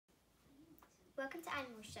Welcome to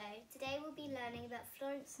Animal Show. Today we'll be learning about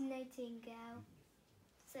Florence Nightingale.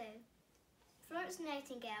 Florence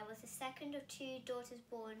Nightingale was the second of two daughters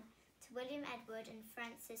born to William Edward and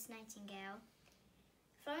Frances Nightingale.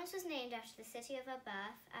 Florence was named after the city of her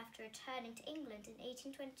birth. After returning to England in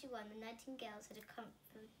 1821, the Nightingales had a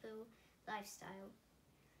comfortable lifestyle.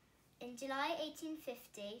 In July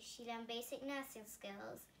 1850, she learned basic nursing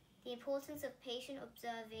skills, the importance of patient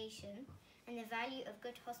observation, and the value of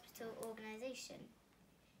good hospital organisation.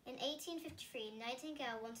 In 1853,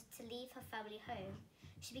 Nightingale wanted to leave her family home.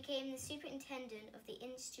 She became the superintendent of the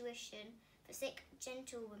institution for sick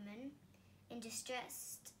gentlewomen in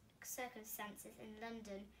distressed circumstances in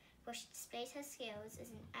London, where she displayed her skills as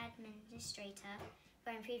an administrator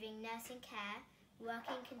by improving nursing care,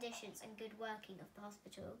 working conditions and good working of the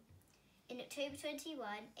hospital. In October 21,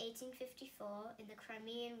 1854, in the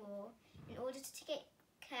Crimean War, in order to take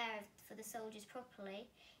care for the soldiers properly,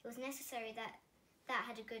 it was necessary that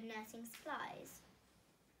had a good nursing supplies.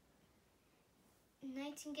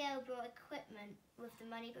 Nightingale brought equipment with the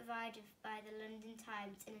money provided by the London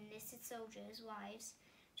Times and enlisted soldiers' wives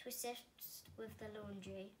to assist with the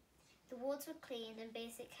laundry. The wards were cleaned and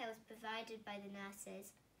basic care was provided by the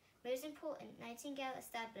nurses. Most important, Nightingale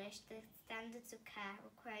established the standards of care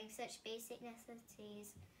requiring such basic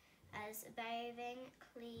necessities as bathing,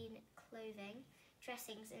 clean clothing,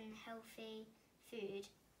 dressings and healthy food.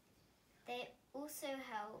 They also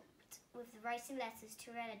helped with writing letters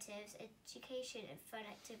to relatives, education and fun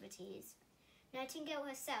activities. Nightingale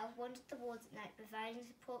herself wandered the wards at night, providing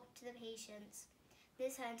support to the patients.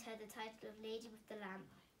 This earned her the title of Lady with the Lamp.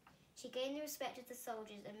 She gained the respect of the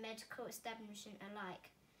soldiers and medical establishment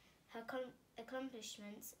alike. Her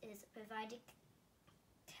accomplishments is provided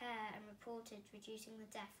care and reported reducing the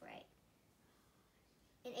death rate.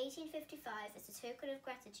 In 1855, as a token of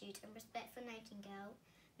gratitude and respect for Nightingale,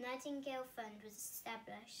 Nightingale Fund was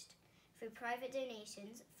established. Through private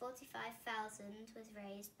donations, $45,000 was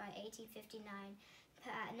raised by 1859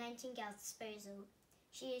 put at Nightingale's disposal.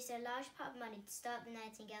 She used a large part of money to start the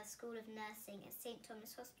Nightingale School of Nursing at St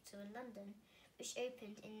Thomas Hospital in London, which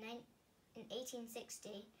opened in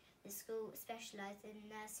 1860. The school specialised in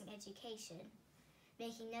nursing education,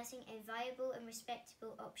 making nursing a viable and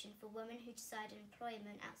respectable option for women who desired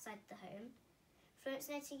employment outside the home. Florence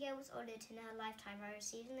Nightingale was honoured in her lifetime by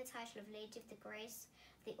receiving the title of Lady of the Grace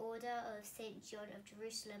of the Order of St John of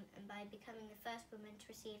Jerusalem and by becoming the first woman to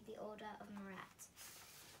receive the Order of Merit.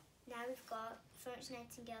 Now we've got Florence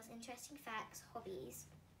Nightingale's interesting facts, hobbies.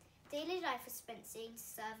 Daily life was spent seeing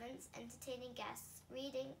servants, entertaining guests,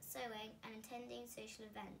 reading, sewing and attending social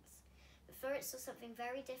events. But Florence saw something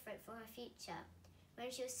very different for her future. When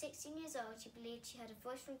she was 16 years old, she believed she had a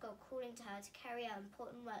voice from God calling to her to carry out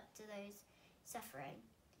important work to those suffering.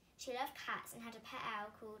 She loved cats and had a pet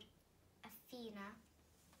owl called Athena.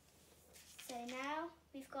 So now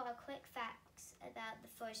we've got our quick facts about the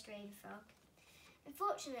forest rain frog.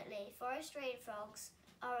 Unfortunately, forest rain frogs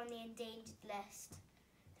are on the endangered list.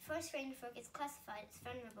 The forest rain frog is classified as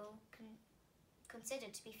vulnerable,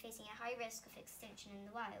 considered to be facing a high risk of extinction in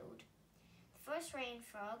the wild. The forest rain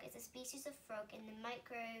frog is a species of frog in the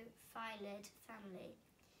microphyllid family.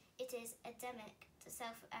 It is endemic to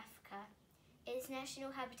South Africa. Its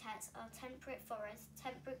national habitats are temperate forests,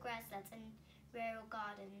 temperate grasslands and rural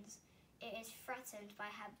gardens. It is threatened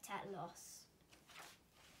by habitat loss.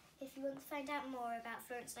 If you want to find out more about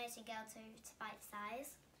Florence Nightingale to Bite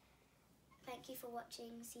Size, thank you for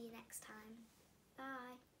watching. See you next time.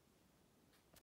 Bye.